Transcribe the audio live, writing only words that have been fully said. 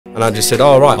And I just said,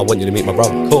 oh, right, I want you to meet my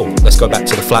brother. Cool, let's go back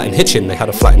to the flat in Hitchin. They had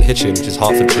a flat in Hitchin, which is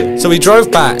Hertfordshire. So we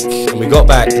drove back, and we got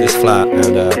back to this flat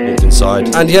and walked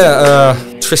inside. And yeah,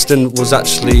 Tristan was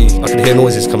actually, I could hear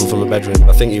noises coming from the bedroom.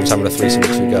 I think he was having a threesome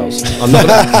with 2 girls. I'm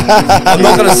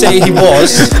not gonna say he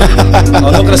was.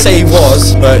 I'm not gonna say he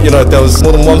was, but you know, there was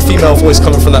more than one female voice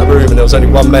coming from that room, and there was only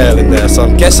one male in there. So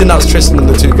I'm guessing that was Tristan and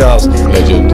the 2 girls. Legend.